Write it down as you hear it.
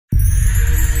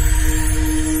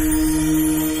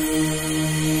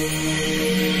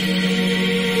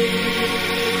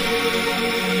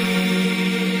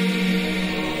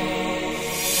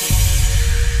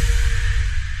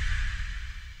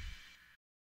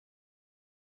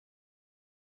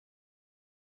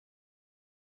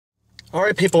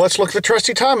Alright people, let's look at the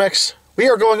trusty Timex. We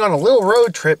are going on a little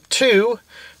road trip to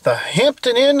the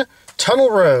Hampton Inn Tunnel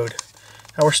Road.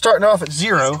 Now we're starting off at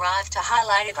 0. Drive to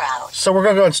highlighted route. So we're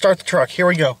going to go and start the truck. Here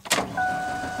we go.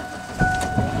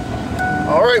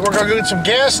 Alright, we're going to go get some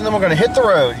gas and then we're going to hit the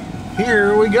road.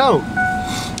 Here we go.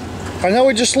 I know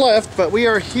we just left, but we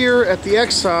are here at the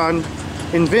Exxon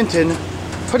in Vinton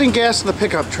putting gas in the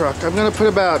pickup truck. I'm going to put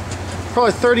about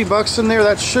probably 30 bucks in there.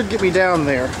 That should get me down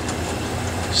there.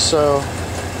 So,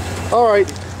 alright,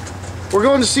 we're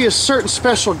going to see a certain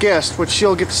special guest, which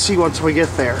you'll get to see once we get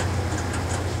there.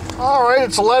 Alright,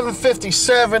 it's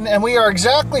 11:57 and we are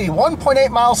exactly 1.8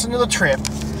 miles into the trip.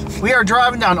 We are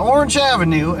driving down Orange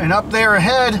Avenue, and up there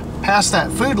ahead, past that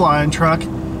Food Lion truck,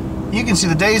 you can see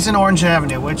the Days in Orange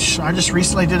Avenue, which I just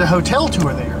recently did a hotel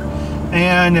tour there.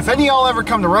 And if any of y'all ever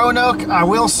come to Roanoke, I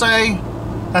will say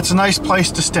that's a nice place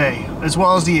to stay, as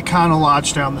well as the Econo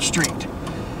Lodge down the street.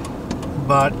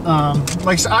 But,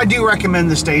 like I said, I do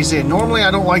recommend this Days Inn. Normally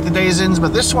I don't like the Days Inns,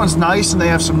 but this one's nice and they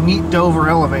have some neat Dover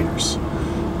elevators.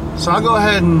 So I'll go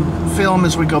ahead and film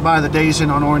as we go by the Days Inn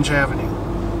on Orange Avenue.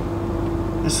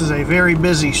 This is a very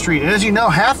busy street. And as you know,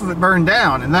 half of it burned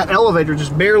down and that elevator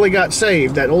just barely got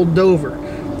saved, that old Dover.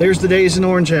 There's the Days Inn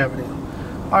Orange Avenue.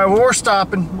 Alright, well we're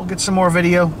stopping. We'll get some more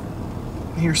video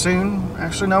here soon.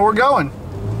 Actually, no, we're going.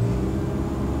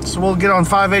 So we'll get on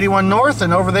 581 North,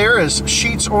 and over there is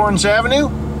Sheets Orange Avenue.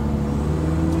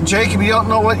 Jake, if you don't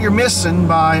know what you're missing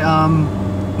by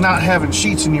not having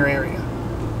Sheets in your area.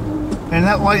 And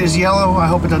that light is yellow. I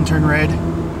hope it doesn't turn red.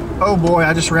 Oh boy,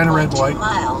 I just ran a red light. 2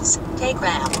 miles, take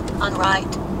ramp on right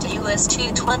to US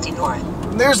 220 North.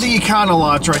 There's the Econo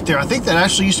Lodge right there. I think that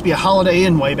actually used to be a Holiday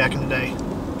Inn way back in the day.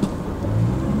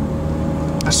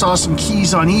 I saw some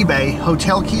keys on eBay,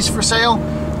 hotel keys for sale.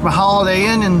 A Holiday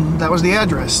Inn, and that was the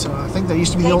address. So I think that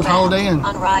used to be the old Holiday Inn.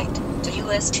 On right to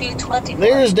US 220 North.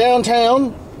 There's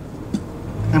downtown,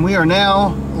 and we are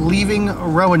now leaving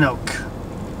Roanoke.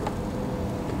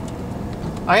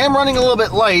 I am running a little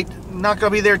bit late. Not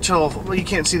going to be there till, well, you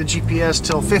can't see the GPS,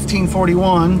 till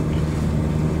 15:41.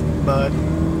 But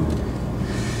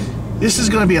this is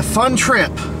going to be a fun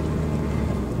trip.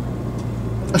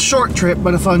 A short trip,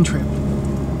 but a fun trip.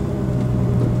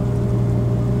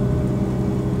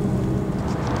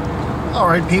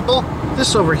 Alright people,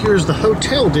 this over here is the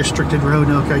hotel district in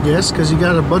Roanoke, I guess, because you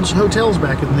got a bunch of hotels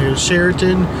back in there.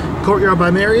 Sheraton, Courtyard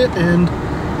by Marriott, and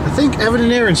I think Evan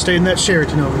and Aaron stay in that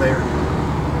Sheraton over there.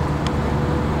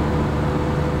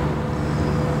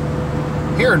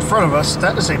 Here in front of us,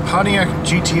 that is a Pontiac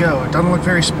GTO. It doesn't look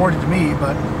very sporty to me,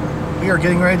 but we are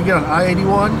getting ready to get on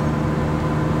I-81,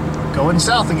 going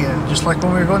south again, just like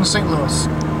when we were going to St. Louis.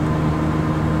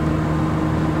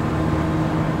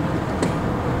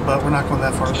 But we're not going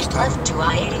that far this Keep time. left to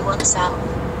I-81 south.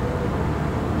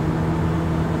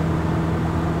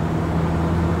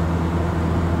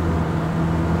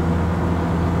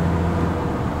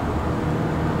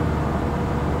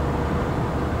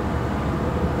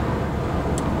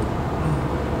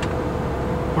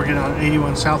 We're getting on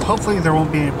 81 south. Hopefully there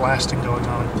won't be any blasting going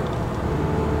on.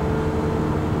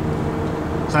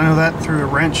 Because I know that threw a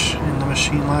wrench in the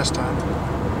machine last time.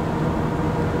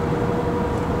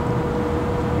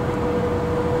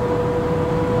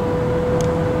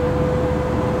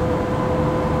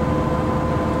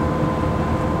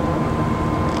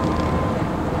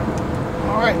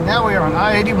 Now we are on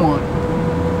I-81.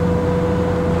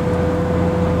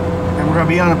 And we're going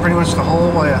to be on it pretty much the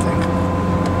whole way, I think.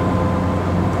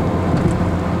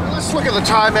 Let's look at the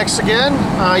Timex again.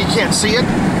 You can't see it.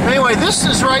 Anyway, this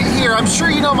is right here. I'm sure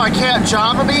you know my cat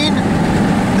Java Bean.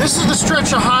 This is the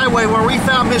stretch of highway where we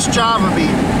found Miss Java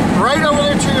Bean. Right over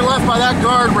there to your left by that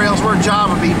guardrail is where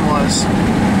Java Bean was.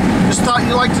 Just thought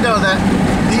you'd like to know that.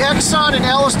 The Exxon in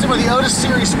Elliston with the Otis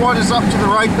Series 1 is up to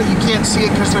the right, but you can't see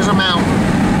it because there's a mountain.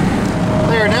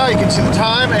 There, now you can see the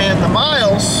time and the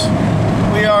miles.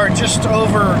 We are just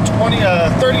over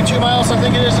 32 miles, I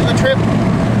think it is, in the trip.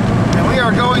 And we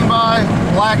are going by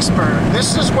Blacksburg.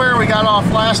 This is where we got off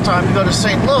last time to go to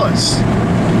St. Louis.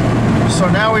 So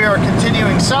now we are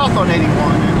continuing south on 81.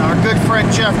 And our good friend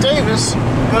Jeff Davis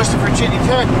goes to Virginia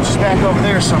Tech, which is back over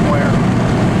there somewhere.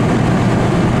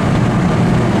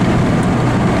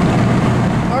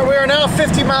 Alright, we are now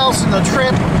 50 miles in the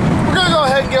trip. We're going to go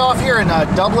ahead and get off here in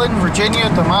Dublin, Virginia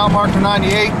at the mile marker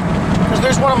 98, because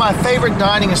there's one of my favorite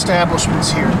dining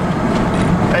establishments here.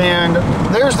 And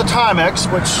there's the Timex,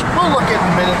 which we'll look at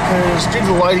in a minute, because due to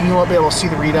the lighting you won't be able to see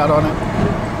the readout on it.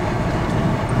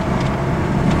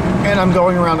 And I'm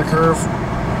going around the curve.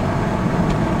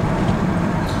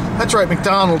 That's right,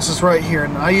 McDonald's is right here,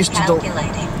 and I used to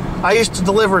I used to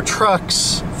deliver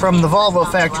trucks from the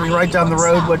Volvo factory right down the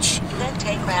road, which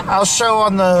I'll show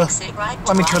on the,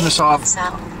 let me turn this off.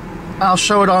 I'll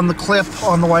show it on the clip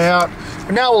on the way out.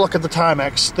 But now we'll look at the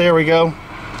Timex. There we go.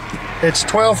 It's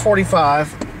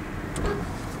 12:45.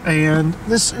 And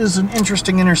this is an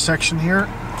interesting intersection here.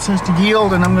 It says to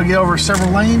yield, and I'm going to get over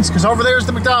several lanes because over there's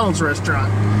the McDonald's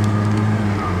restaurant.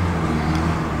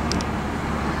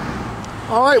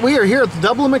 Alright, we are here at the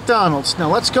Dublin McDonald's. Now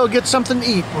let's go get something to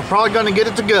eat. We're probably going to get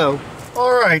it to go.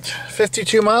 Alright,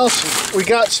 52 miles. We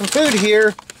got some food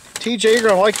here. TJ, you're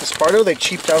going to like this part. Oh, they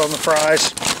cheaped out on the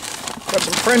fries. Got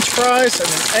some French fries and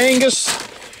an Angus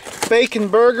bacon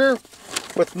burger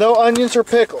with no onions or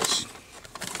pickles.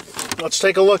 Let's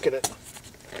take a look at it.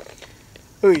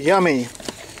 Ooh, yummy.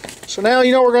 So now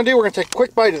you know what we're going to do. We're going to take a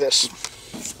quick bite of this.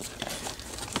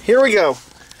 Here we go.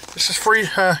 This is for you,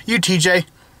 TJ.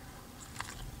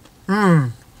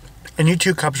 And you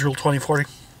too, Cubs Rule 2040.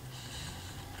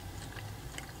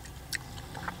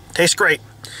 Tastes great.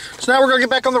 So now we're going to get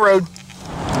back on the road.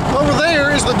 Over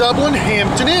there is the Dublin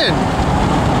Hampton Inn.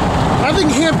 I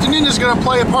think Hampton Inn is going to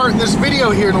play a part in this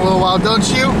video here in a little while, don't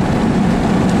you?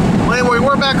 Well, anyway,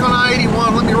 we're back on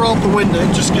I-81. Let me roll up the window.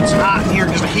 It just gets hot here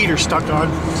because the heater's stuck on.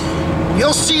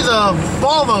 You'll see the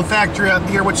Volvo factory up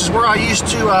here, which is where I used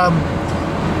to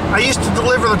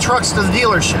deliver the trucks to the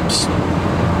dealerships.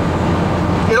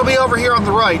 It'll be over here on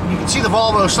the right. You can see the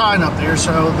Volvo sign up there,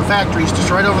 so the factory's just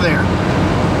right over there.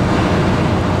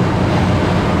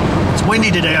 It's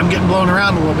windy today. I'm getting blown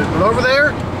around a little bit, but over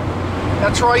there,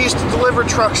 that's where I used to deliver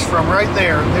trucks from, right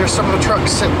there. There's some of the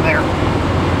trucks sitting there.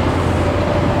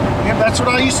 Yep, that's what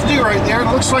I used to do right there.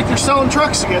 It looks like they're selling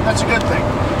trucks again. That's a good thing.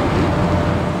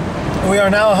 We are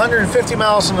now 150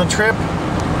 miles on the trip.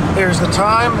 There's the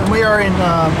time, and we are in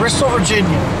Bristol,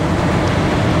 Virginia.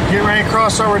 Getting ready to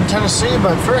cross over to Tennessee,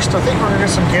 but first I think we're going to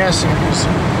get some gas here.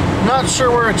 I'm not sure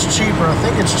where it's cheaper. I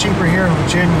think it's cheaper here in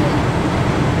Virginia.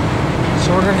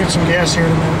 So we're going to get some gas here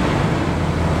in a minute.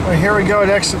 Well, here we go at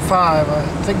exit 5. I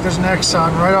think there's an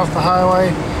Exxon right off the highway,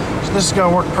 so this is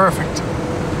going to work perfect.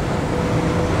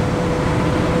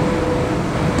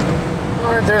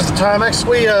 Alright, there's the Timex.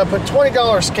 We put $20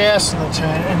 gas into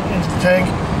the tank.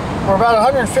 We're about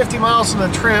 150 miles in the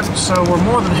trip, so we're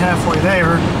more than halfway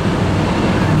there.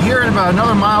 And here in about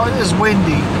another mile, it is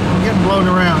windy. I'm getting blown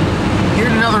around. Here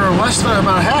in another less than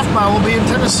about a half mile, we'll be in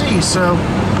Tennessee, so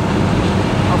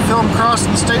I'll film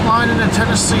crossing the state line into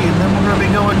Tennessee, and then we're going to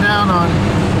be going down on,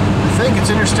 I think it's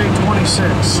Interstate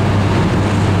 26.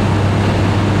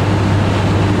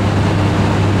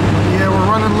 Yeah,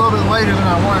 we're running a little bit later than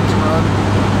I wanted to run.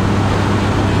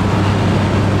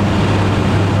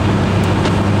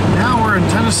 Now we're in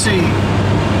Tennessee.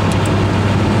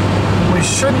 We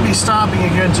shouldn't be stopping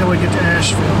again until we get to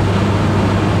Asheville.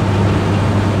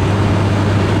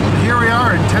 But here we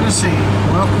are in Tennessee.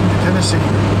 Welcome to Tennessee.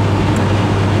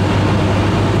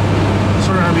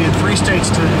 So we're going to be in 3 states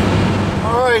today.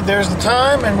 Alright, there's the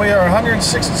time, and we are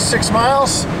 166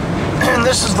 miles. And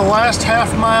this is the last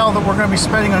half mile that we're going to be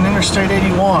spending on Interstate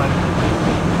 81.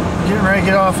 Getting ready to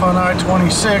get off on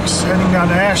I-26, heading down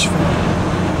to Asheville.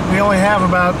 We only have a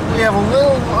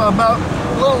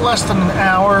little less than an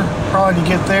hour probably to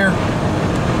get there.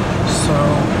 So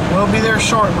we'll be there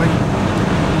shortly.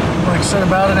 Like I said,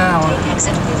 about an hour.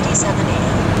 Exit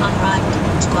 57A on right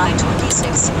to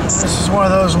I-26. This is one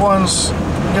of those ones,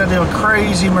 you gotta do a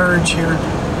crazy merge here.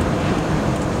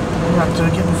 We have to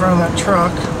get in front of that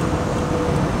truck.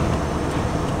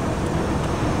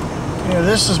 Yeah,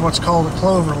 this is what's called a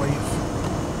clover leaf.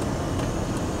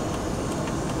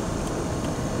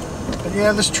 But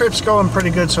yeah, this trip's going pretty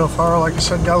good so far. Like I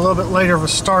said, got a little bit later of a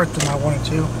start than I wanted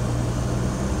to.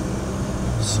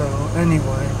 So,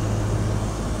 anyway.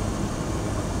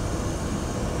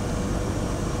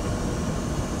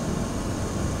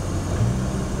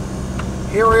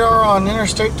 Here we are on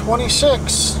Interstate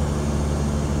 26.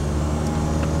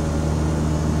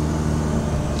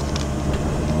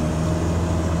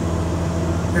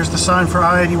 Here's the sign for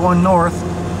I-81 North.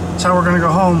 That's how we're going to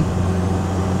go home.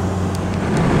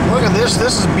 Look at this.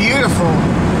 This is beautiful.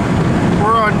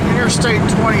 We're on Interstate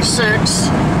 26.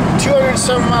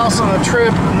 207 miles on the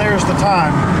trip, and there's the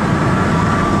time.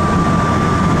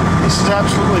 This is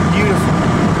absolutely beautiful.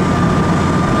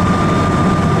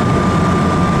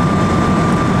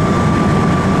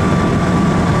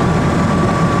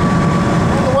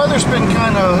 Well, the weather's been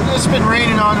it's been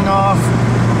raining on and off.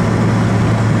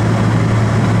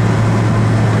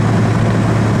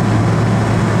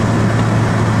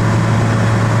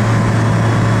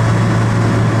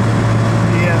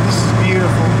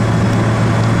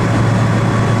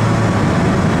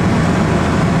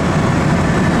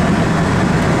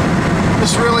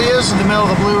 This is the middle of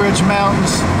the Blue Ridge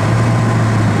Mountains.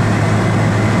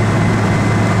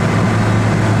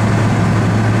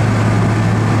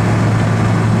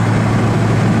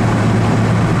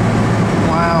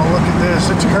 Wow, look at this.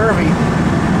 It's curvy.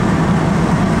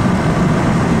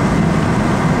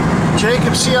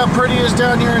 Jacob, see how pretty it is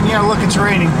down here? And yeah, look, it's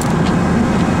raining.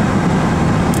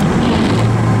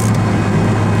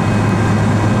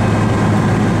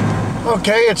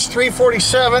 Okay, it's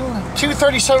 3:47,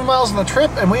 237 miles on the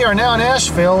trip, and we are now in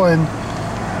Asheville, and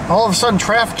all of a sudden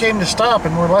traffic came to stop,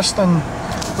 and we're just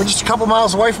a couple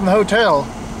miles away from the hotel.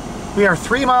 We are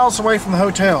 3 miles away from the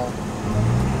hotel.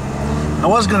 I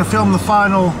was going to film the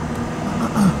final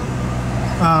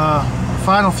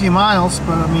few miles,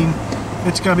 but I mean,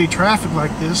 it's going to be traffic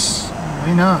like this,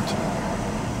 why not?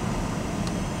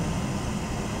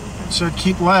 It said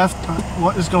keep left, but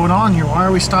what is going on here? Why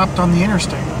are we stopped on the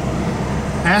interstate?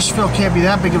 Asheville can't be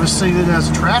that big of a city that has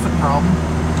a traffic problem.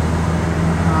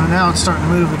 Now it's starting to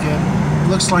move again.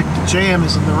 Looks like the jam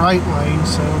is in the right lane,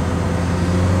 so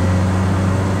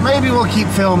maybe we'll keep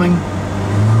filming.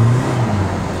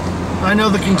 I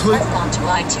know the conclusion.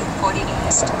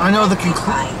 I know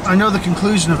the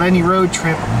conclusion of any road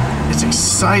trip is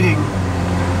exciting.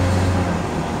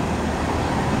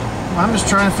 I'm just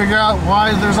trying to figure out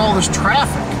why there's all this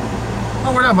traffic.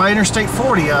 Oh, we're down by Interstate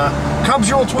 40. Cubs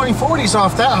Roll 2040's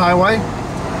off that highway.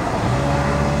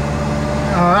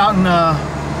 Out in the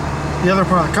other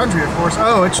part of the country, of course.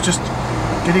 Oh, it's just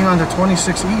getting onto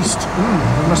 26 East. Ooh,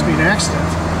 there must be an accident.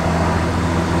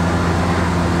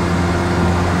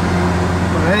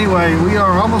 But anyway, we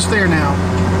are almost there now.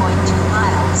 2.2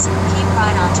 miles. Keep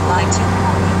right onto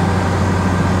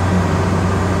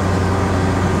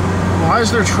I-240. Why is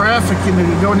there traffic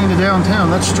going into downtown?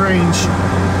 That's strange.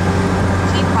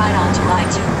 Right onto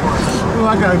I-240. Oh,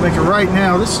 I gotta make a right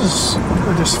now. This is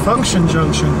a dysfunction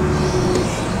junction.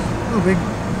 Oh, big.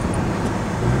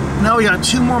 Now we got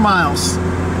 2 more miles.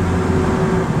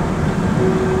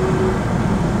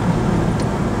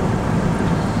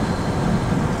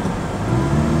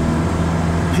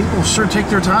 People sure take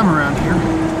their time around here.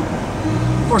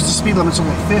 Of course, the speed limit's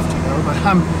only 50 though, but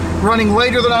I'm running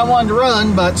later than I wanted to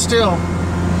run, but still.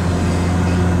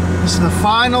 This is the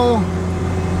final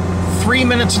 3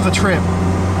 minutes of the trip.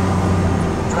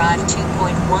 Drive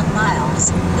 2.1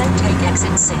 miles, then take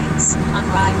exit 6 on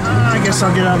right. I guess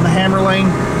I'll get out in the hammer lane.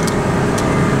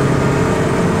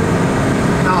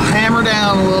 I'll hammer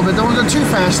down a little bit. Don't go too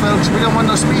fast though, because we don't want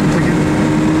no speed ticket.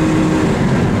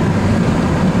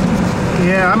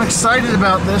 Yeah, I'm excited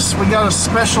about this. We got a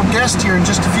special guest here in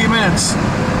just a few minutes.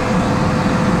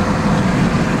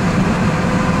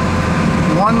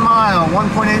 1 mile,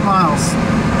 1.8 miles.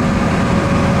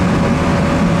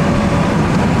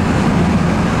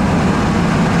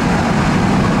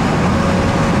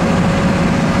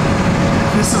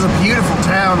 This is a beautiful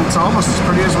town. It's almost as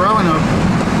pretty as Roanoke.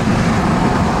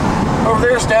 Over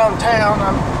there's downtown.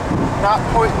 I'm not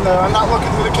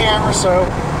looking through the camera, so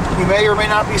you may or may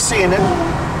not be seeing it.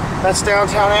 That's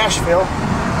downtown Asheville.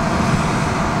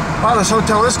 Wow, this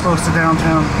hotel is close to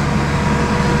downtown.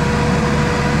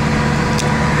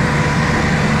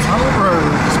 Tunnel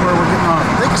Road is where we're getting off. I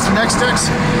think it's the next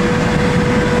exit.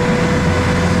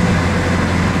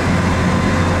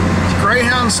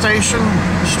 Greyhound Station,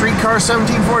 streetcar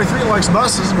 1743 likes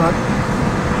buses, but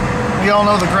we all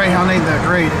know the Greyhound ain't that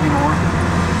great anymore.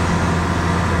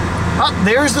 Oh,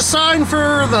 there's the sign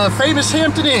for the famous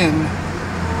Hampton Inn.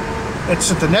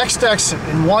 It's at the next exit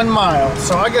in 1 mile,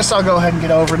 so I guess I'll go ahead and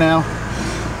get over now.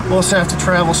 We'll just have to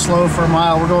travel slow for a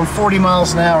mile. We're going 40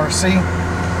 miles an hour, see?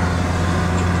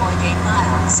 2.8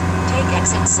 miles. Take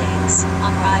exit 6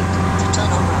 on right to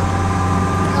Tunnel Road.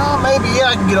 Oh, maybe,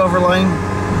 yeah, I can get over lane.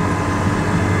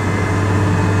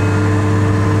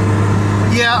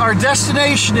 Yeah, our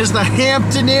destination is the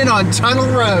Hampton Inn on Tunnel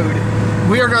Road.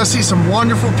 We are going to see some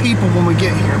wonderful people when we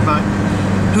get here, but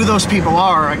who those people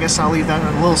are, I guess I'll leave that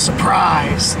a little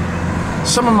surprise.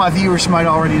 Some of my viewers might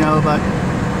already know, but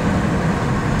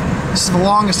this is the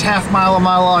longest half mile of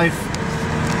my life.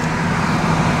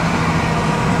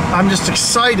 I'm just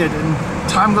excited, and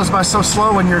time goes by so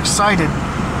slow when you're excited.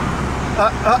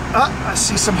 I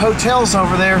see some hotels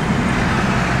over there.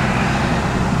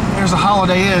 There's a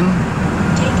Holiday Inn.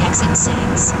 Take exit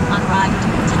 6 on right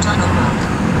to Tunnel Road.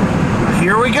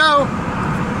 Here we go.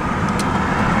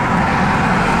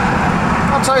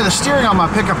 I'll tell you, the steering on my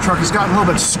pickup truck has gotten a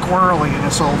little bit squirrely in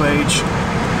its old age.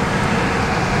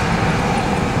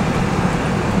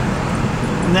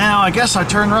 Now, I guess I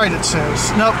turn right, it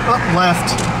says. Nope, up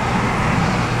left.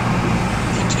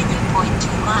 Continue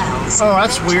 0.2 miles. Oh,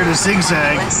 that's weird, a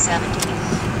zigzag. West 70.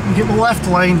 You get the left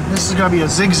lane. This is going to be a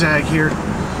zigzag here.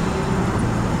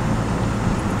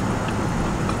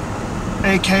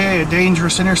 AKA a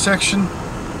dangerous intersection.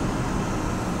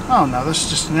 Oh no, this is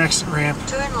just an exit ramp.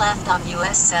 Turn left on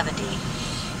US 70.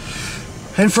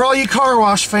 And for all you car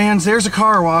wash fans, there's a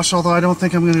car wash, although I don't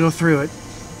think I'm going to go through it.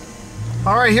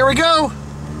 Alright, here we go.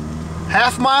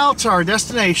 Half mile to our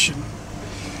destination.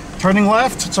 Turning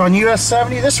left, it's on US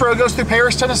 70. This road goes through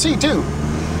Paris, Tennessee too.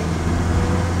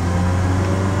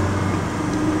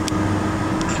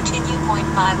 Continue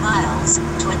 0.5 miles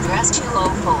to address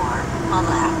 204 on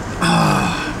left.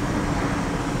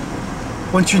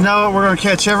 Once you know it, we're going to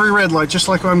catch every red light, just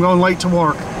like when I'm going late to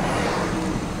work.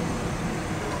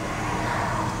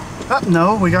 Oh,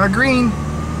 no, we got green.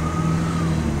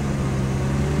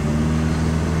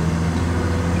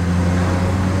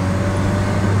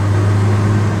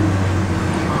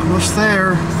 Almost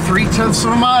there. 0.3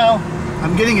 of a mile.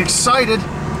 I'm getting excited.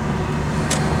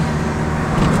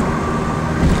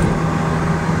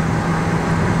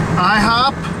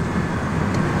 IHOP.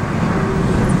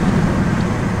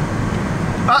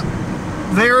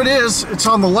 Ah, there it is. It's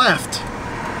on the left.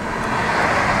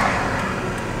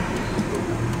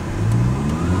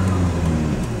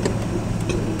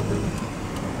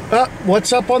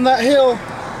 What's up on that hill?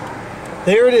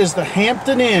 There it is, the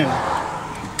Hampton Inn.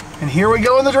 And here we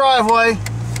go in the driveway.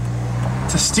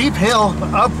 It's a steep hill,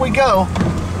 but up we go.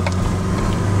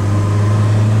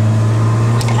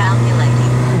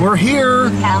 Calculating. We're here.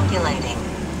 Calculating.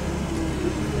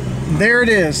 There it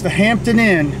is, the Hampton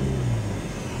Inn.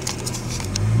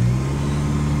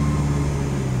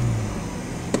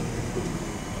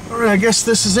 All right, I guess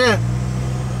this is it.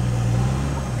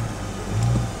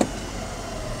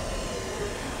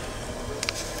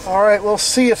 All right, we'll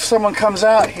see if someone comes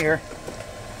out here.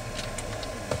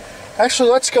 Actually,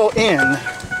 let's go in.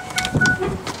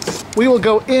 We will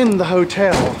go in the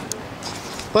hotel.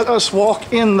 Let us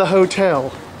walk in the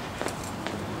hotel.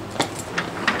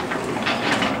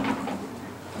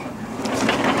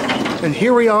 And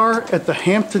here we are at the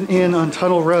Hampton Inn on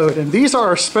Tunnel Road, and these are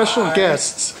our special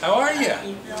guests. How are you?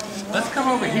 Let's come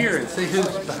over here and see who's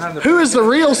behind the... Who is the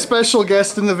real special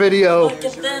guest in the video? Look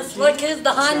at this. Look who's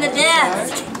behind the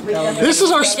desk. This is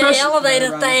our The special...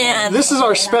 elevator stand. This is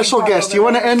our special guest. You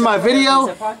want to end my video?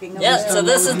 Yep, so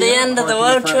this is the end of the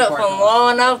road trip from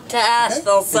Roanoke to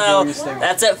Asheville, so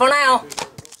that's it for now.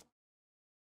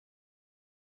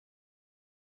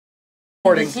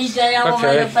 The TJ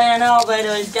elevator fan elevator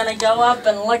is going to go up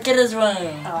and look at his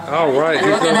room. All right, And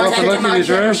he's we're going gonna to take look him at out his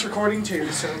there. room. It's recording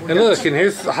too. So And look, and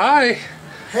here's... Hi!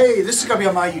 hey, this is going to be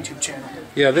on my YouTube channel.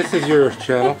 Yeah, this is your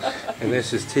channel, and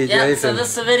this is TJ's. Yep, so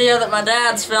this is a video that my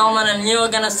dad's filming, and you are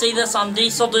going to see this on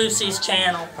Dieselducy's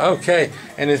channel. Okay,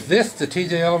 and is this the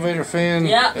TJ elevator fan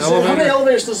Yep. So how many elevator?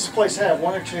 elevators does this place have?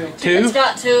 One or two? Two? It's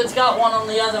got two. It's got one on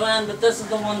the other end, but this is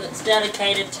the one that's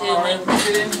dedicated to me.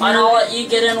 And I'll let you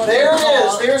get in with There your it car.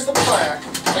 is. There's the plaque.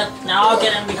 Yep, now I'll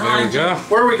get in There behind we go.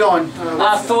 Where are we going?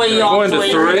 Three on Going to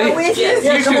three. three?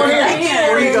 Yeah, come on in.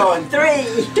 Where are you going? Three.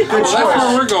 Good Well, that's where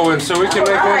choice. we're going, so we can make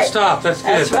one right. stop. That's good.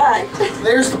 That's right.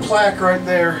 There's the plaque right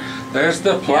there. There's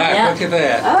the plaque. Yeah. Look at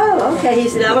that. Oh, okay.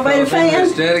 He's an elevator It's fan.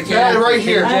 dedicated Yeah, right to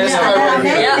here. TJ. Yes, I right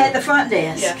met here. him at the front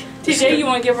desk. Yeah. TJ, you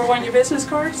want to give her one of your business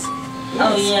cards?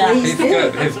 Oh, yeah. He's He's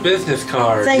good. got his business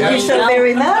card. Thank Yeah. you so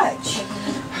very much.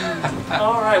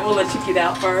 All right, we'll let you get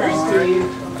out first.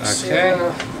 Okay.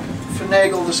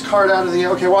 Finagle this card out of the...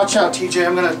 Okay, watch out, TJ.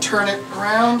 I'm going to turn it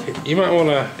around. You might want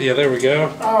to... Yeah, there we go.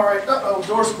 All right. Uh-oh,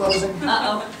 door's closing.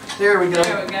 Uh-oh. There we go.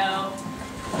 There we go.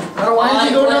 I don't want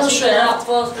anything going down the Once you get out shaft.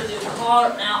 close to your car,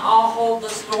 now I'll hold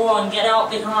this door and get out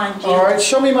behind you. All right,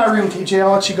 show me my room, TJ.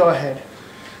 I'll let you go ahead.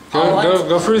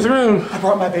 Go through the room. I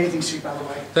brought my bathing suit, by the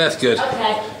way. That's good.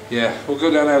 Okay. Yeah, we'll go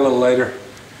down there a little later.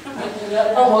 I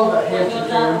love that We'll Hampton go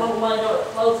down room. a little later,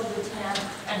 close as we can,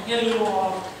 and here you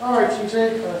are. All right,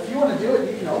 TJ. If you want to do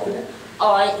it, you can open it.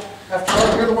 All right. After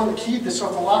all, you're the one that keyed this, so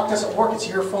if the lock doesn't work, it's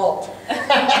your fault.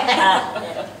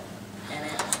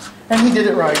 And he did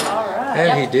it right.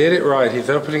 And he did it right. He's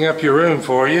opening up your room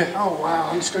for you. Oh, wow.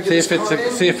 I'm just going to See get if this it's card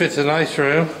in. see if it's a nice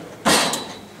room.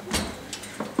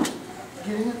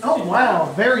 Get in. Oh,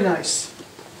 wow. Very nice.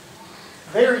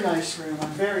 Very nice room. I'm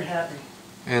very happy.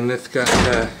 And it's got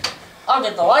I'll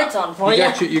get the lights on for you.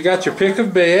 you got your pick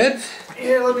of beds.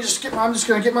 Yeah, let me just get I'm just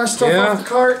going to get my stuff Yeah. off the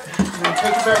cart and then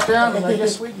take it back down, and I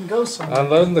guess we can go somewhere.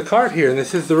 Unloading the cart here, and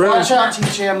this is the room. Watch out,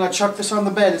 TJ. I'm going to chuck this on the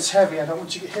bed. It's heavy. I don't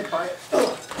want you to get hit by it.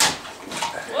 Ugh.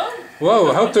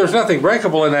 Whoa! I hope there's nothing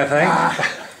breakable in that thing.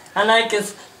 I know,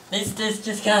 because this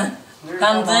just kind of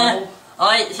comes in. All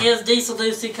right, here's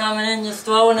Dieselducy coming in, just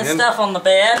throwing his And- stuff on the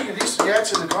bed. Yeah,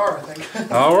 it's in the car, I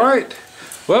think. All right.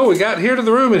 Well, we got here to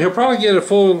the room, and he'll probably get a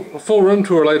full room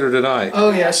tour later tonight.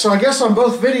 Oh, yeah. So I guess on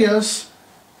both videos,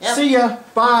 Yep. See ya.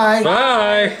 Bye.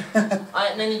 Bye.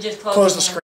 Alright, and then you just Close the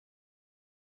screen.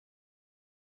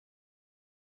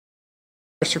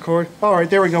 Press record. All right,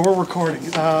 there we go. We're recording.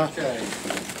 Okay.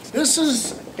 This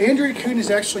is Andrea Kuhn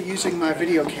is actually using my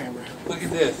video camera. Look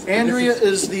at this. Andrea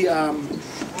is the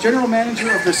general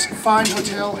manager of this fine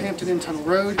hotel, Hampton Inn Tunnel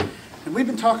Road, and we've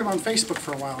been talking on Facebook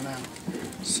for a while now.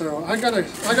 So I got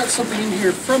something in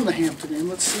here from the Hampton Inn.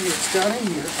 Let's see what's down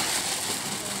in here.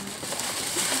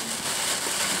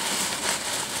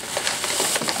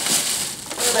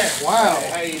 there. Wow. Hey,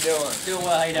 how you doing? Doing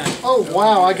well, how you doing? Oh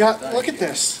wow, look at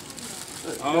this.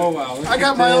 Oh wow. I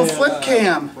got my own flip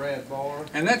cam.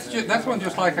 And that's one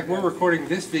just like we're recording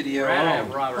this video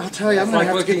on. I'll tell you, I'm going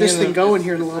to have to get this thing going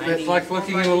here in a little bit. It's like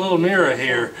looking in a little mirror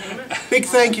here. Big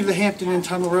thank you to the Hampton Inn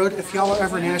Tunnel Road. If y'all are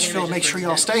ever in Asheville, make sure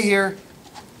y'all stay here.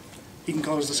 You can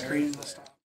close the screen.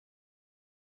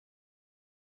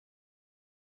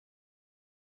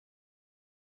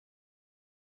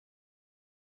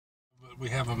 We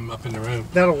have them up in the room.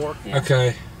 That'll work. Yeah.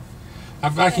 Okay.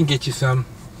 I can get you some.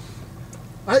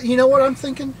 You know what I'm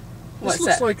thinking? What's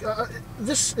this looks that? like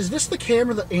is this the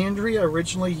camera that Andrea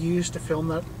originally used to film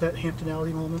that Hampton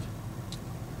Alley moment?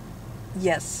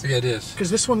 Yes. Yeah, it is.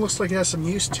 Because this one looks like it has some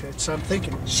use to it, so I'm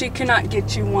thinking. She could not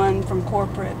get you one from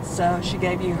corporate, so she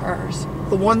gave you hers.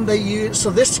 The one they use, so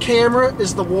this camera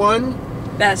is the one?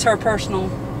 That's her personal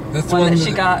That's the one that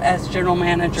she got as general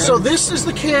manager. So this is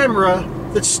the camera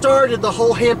that started the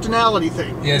whole Hampton Alley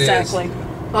thing. Yeah, it exactly.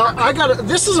 is.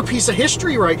 This is a piece of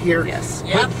history right here. Yes.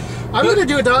 Yep. I'm going to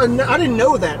do I didn't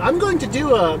know that. I'm going to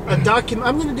do a document.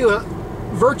 I'm going to do a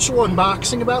virtual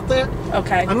unboxing about that.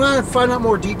 Okay. I'm going to find out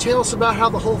more details about how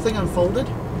the whole thing unfolded.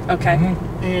 Okay.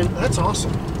 And that's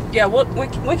awesome. Yeah, well,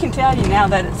 we can tell you now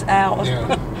that it's out.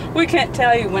 Yeah. We can't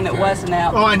tell you when it wasn't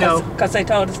out. Oh, I know. Because they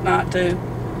told us not to.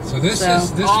 So this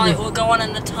Alright, we're going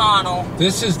in the tunnel.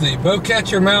 This is the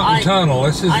Bowcatcher Mountain Tunnel.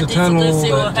 This is the tunnel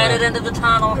Dieselducy, we're that, headed into the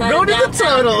tunnel. Go to the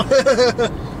tunnel.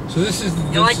 so this is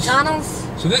You like tunnels?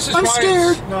 So this is I'm why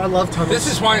scared. it's, No, I love tunnels. this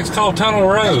is why it's called Tunnel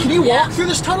Road. Can you walk through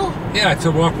this tunnel? Yeah, it's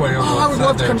a walkway on Oh, the I would side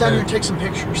love to there, come down too. here and take some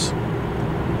pictures.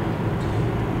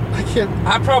 I can't.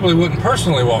 I probably wouldn't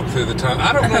personally walk through the tunnel.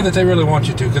 I don't know that they really want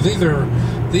you to, because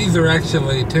these are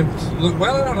actually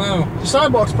well, I don't know. The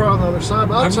sidewalk's probably on the other side,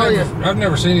 but I'll tell you. I've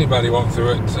never seen anybody walk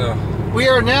through it, so. We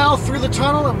are now through the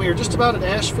tunnel, and we are just about at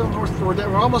Asheville,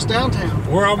 we're almost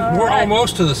downtown. We're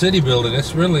almost to the city building.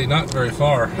 It's really not very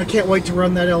far. I can't wait to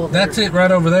run that elevator. That's it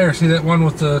right over there. See that one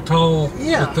with the tall,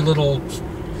 with the little...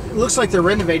 It looks like they're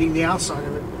renovating the outside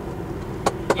of it.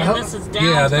 Yeah, this is downtown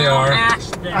Yeah, they are.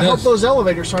 Asheville. I hope those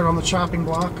elevators aren't on the chopping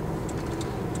block.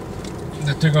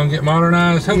 That they're going to get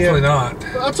modernized? Hopefully not.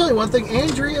 But I'll tell you one thing,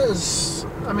 Andrea is,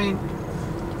 I mean,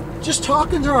 just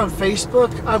talking to her on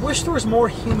Facebook, I wish there was more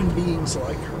human beings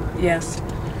like her. Yes.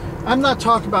 I'm not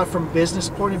talking about from a business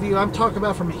point of view, I'm talking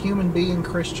about from a human being,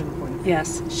 Christian point of view.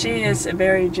 Yes. She is a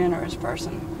very generous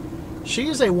person. She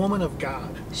is a woman of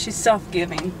God. She's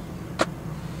self-giving.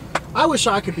 I wish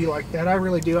I could be like that, I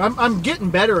really do. I'm getting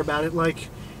better about it. Like,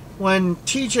 when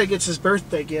TJ gets his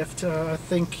birthday gift, I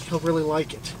think he'll really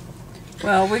like it.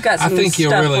 Well, we got some I think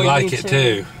you'll stuff really for like you it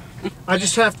too. I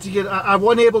just have to get, I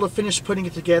wasn't able to finish putting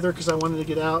it together because I wanted to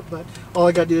get out, but all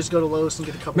I got to do is go to Lowe's and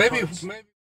get a couple parts. Maybe.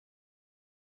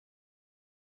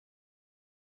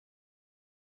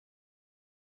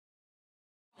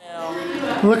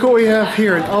 Look what we have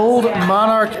here, an old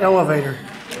Monarch elevator.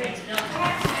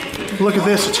 Look at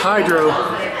this, it's hydro.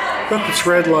 Look, it's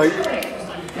red light.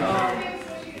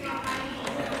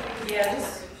 Yeah,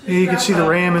 you can see the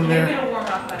ram in there.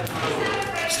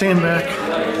 Stand back.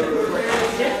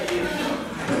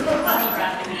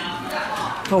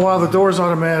 Oh wow, the door's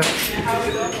automatic.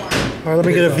 All right, let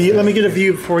me get a view. Let me get a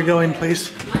view before we go in,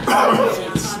 please.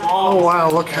 Oh wow,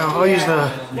 look how I'll use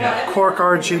the Quark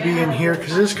RGB in here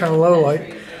because it is kind of low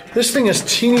light. This thing is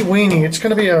teeny weeny. It's going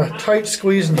to be a tight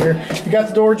squeeze in here. You got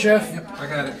the door, Jeff? Yep, I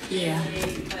got it. Yeah.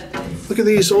 Look at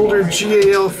these older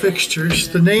GAL fixtures.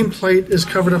 The nameplate is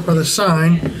covered up by the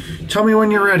sign. Tell me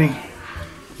when you're ready.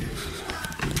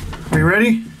 Are you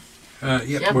ready?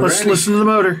 Yep, Let's ready. listen to the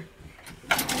motor.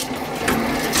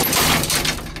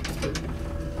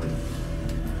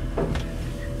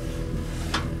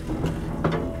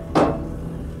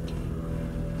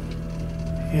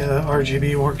 Yeah, the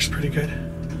RGB works pretty good.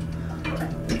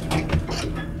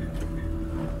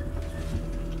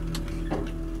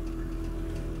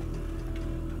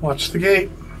 Watch the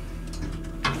gate.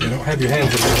 You don't have your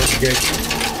hands in the gate.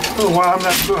 Oh wow, I'm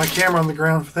not putting my camera on the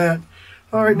ground for that.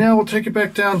 All right, now we'll take it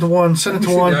back down to 1. Set it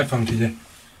to 1. The iPhone today.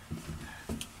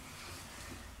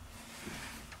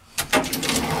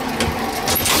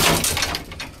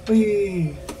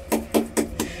 Whee.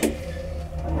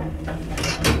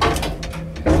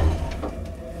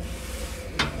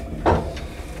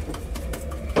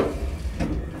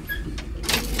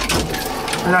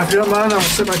 Now, if you don't mind, I'm going to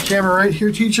set my camera right here,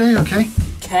 TJ, okay?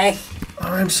 Okay.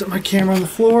 All right, I'm setting my camera on the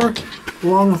floor,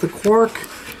 along with the quark.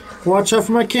 Watch out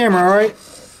for my camera, all right?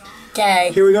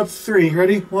 Okay. Here we go up to 3.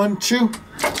 Ready? 1, 2.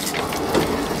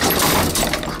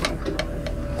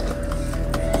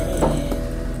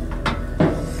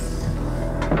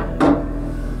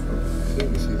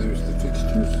 See, there's the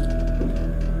fixtures.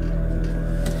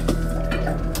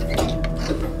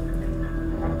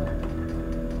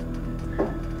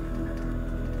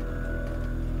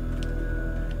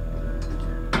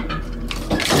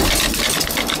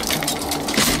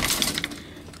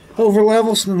 Over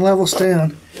levels and then levels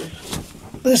down.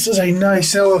 This is a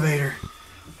nice elevator.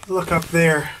 Look up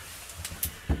there.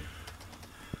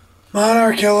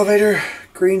 Monarch elevator,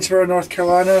 Greensboro, North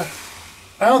Carolina.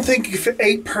 I don't think you fit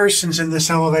 8 persons in this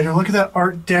elevator. Look at that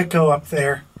Art Deco up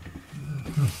there.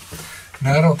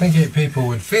 No, I don't think 8 people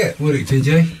would fit, would it,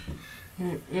 TJ?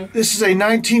 This is a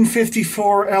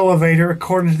 1954 elevator,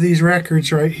 according to these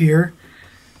records right here.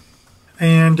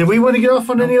 And did we want to get off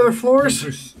on any other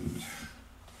floors?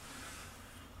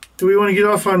 Do we want to get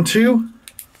off on 2?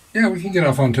 Yeah, we can get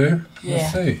off on 2. Yeah.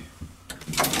 Let's see.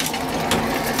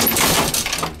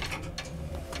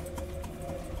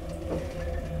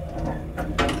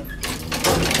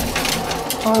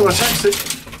 Oh, let's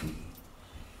exit.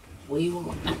 We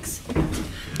will exit.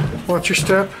 Watch your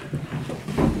step.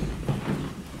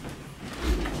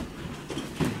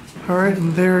 All right,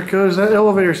 and there it goes. That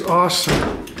elevator's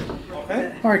awesome.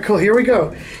 Okay. All right, cool. Here we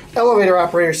go. Elevator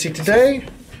operator seat today.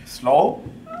 Slow.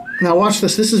 Now watch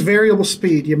this. This is variable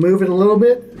speed. You move it a little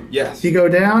bit. Yes. You go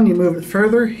down. You move it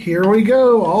further. Here we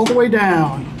go. All the way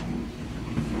down.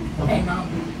 Hey, Mom.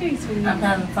 Hey, sweetie. I'm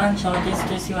having fun showing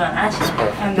Dieselducy around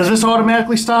Asheville. Does this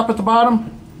automatically stop at the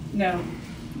bottom? No.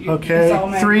 It's Okay. all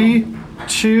manual. 3,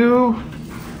 2,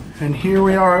 and here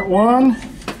we are at 1.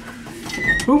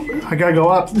 Oop, I gotta go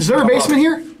up. Is there a basement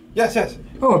here? Yes, yes.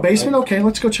 Oh, a basement? Okay,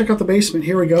 let's go check out the basement.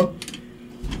 Here we go.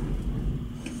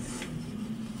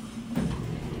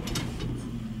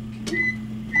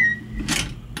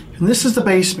 And this is the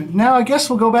basement. Now I guess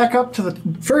we'll go back up to the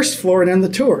first floor and end the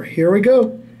tour. Here we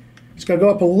go. Just gotta go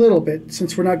up a little bit.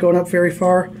 Since we're not going up very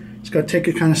far, just gotta take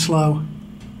it kind of slow.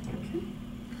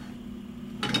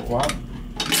 Wow.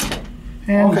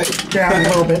 And Okay. down a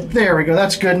little bit. There we go.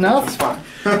 That's good enough. Fine.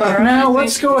 Now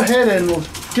let's go ahead and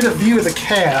get a view of the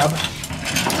cab.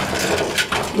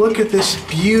 Look at this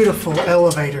beautiful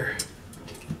elevator.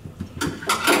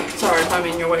 Sorry if I'm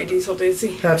in your way,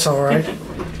 Dieselducy. That's all right.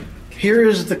 Here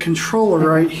is the controller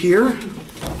right here.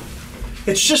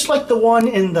 It's just like the one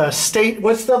in the state.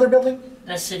 What's the other building?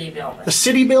 The city building. The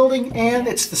city building, and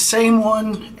it's the same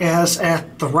one as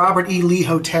at the Robert E. Lee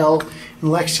Hotel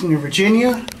in Lexington,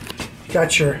 Virginia. You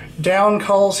got your down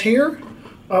calls here,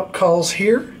 up calls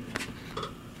here.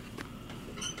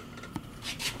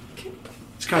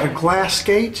 It's got a glass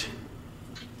gate.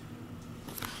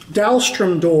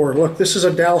 Dahlstrom door. Look, this is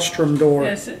a Dahlstrom door.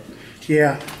 Yes.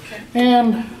 Yeah.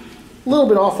 And a little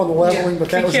bit off on the leveling, but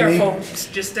that Be was careful. me.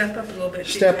 Just step up a little bit.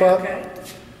 Step TJ, up. Okay.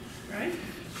 Right.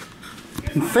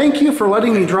 And thank you for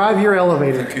letting me drive your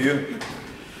elevator. Thank you.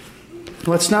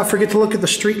 Let's not forget to look at the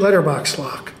street letterbox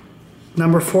lock.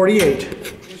 Number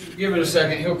 48. Give it a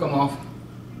second, he'll come off.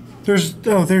 There's.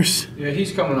 Yeah,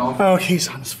 he's coming off. Oh, he's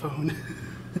on his phone.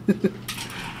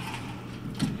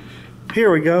 Here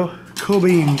we go. Cool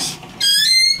beans.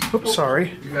 Oops,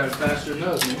 sorry. You got a faster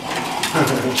nose, man.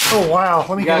 Oh, wow.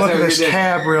 Let me go guys look at have a this good day.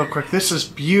 cab real quick. This is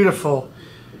beautiful.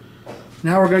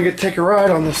 Now we're going to take a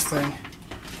ride on this thing.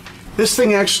 This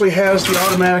thing actually has the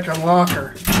automatic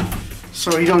unlocker,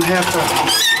 so you don't have to.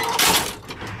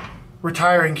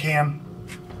 Retiring cam.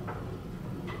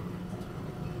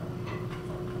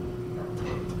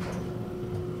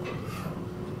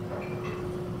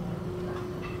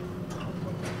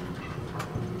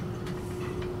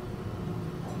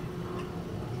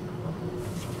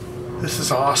 This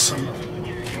is awesome.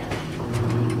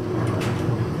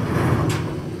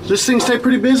 Does this thing stay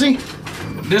pretty busy?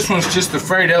 This one's just the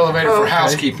freight elevator Oh, for okay.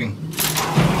 housekeeping.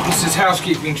 This is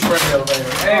housekeeping freight elevator.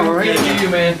 Hey, All we're right. getting to you,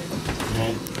 man.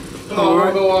 Come on,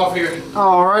 we'll go off here.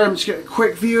 All right, I'm just getting a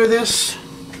quick view of this.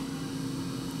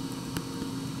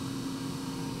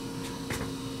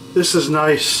 This is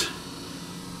nice.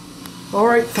 All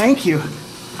right, thank you.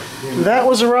 That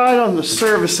was a ride on the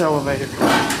service elevator. We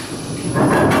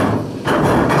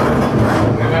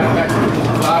went back to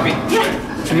the lobby.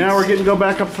 And now we're getting to go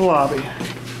back up to the lobby.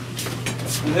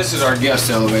 And this is our guest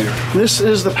elevator. This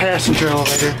is the passenger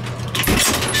elevator.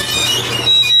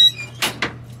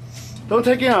 Don't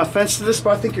take any offense to this,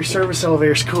 but I think your service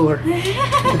elevator is cooler.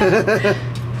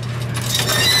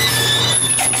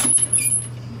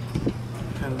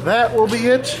 And that will be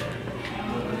it.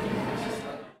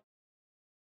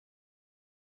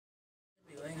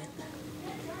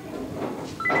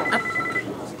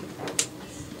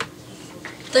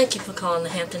 Thank you for calling the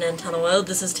Hampton Inn Tunnel Road.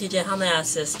 This is TJ. How may I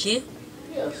assist you?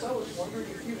 Yes, I was wondering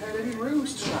if you had any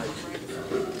rooms tonight.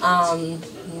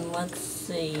 Let's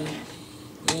see.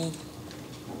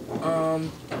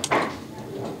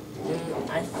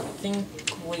 I think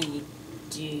we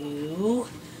do.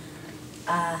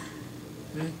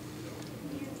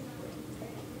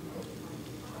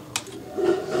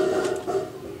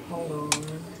 Hold on.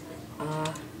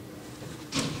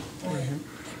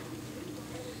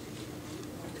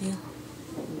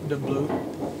 The blue.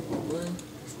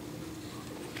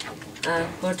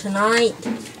 For tonight?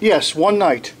 Yes, one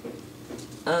night.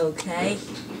 Okay.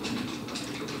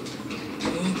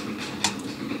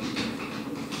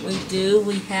 We do.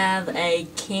 We have a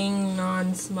king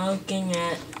non-smoking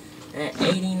at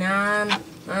 89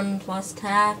 plus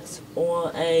tax,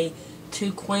 or a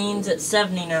 2 queens at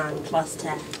 79 plus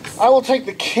tax. I will take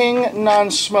the king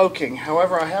non-smoking.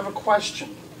 However, I have a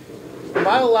question. Am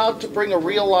I allowed to bring a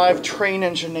real live train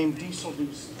engine named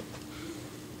Dieselducy?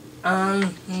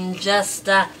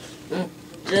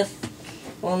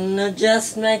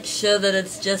 Just make sure that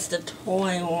it's just a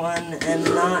toy one and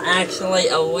not actually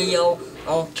a real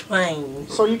train.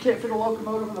 So you can't fit a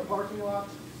locomotive in the parking lot?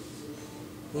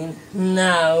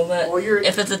 No, but Well,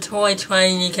 if it's a toy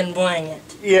train, you can bring it.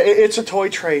 Yeah, it's a toy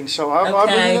train, so I'm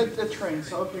Okay. bringing a train.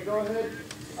 So, okay, go ahead.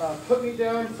 Put me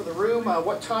down for the room.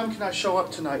 What time can I show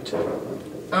up tonight?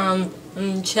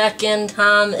 Check-in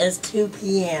time is 2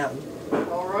 p.m.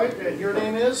 All right, and your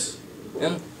name is?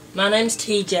 My name's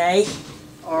TJ.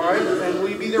 All right, and will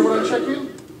you be there when I check in?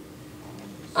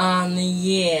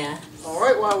 Yeah. All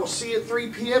right, well, I will see you at 3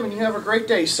 p.m. and you have a great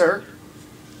day, sir.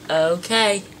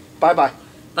 Okay. Bye-bye.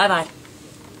 Bye-bye.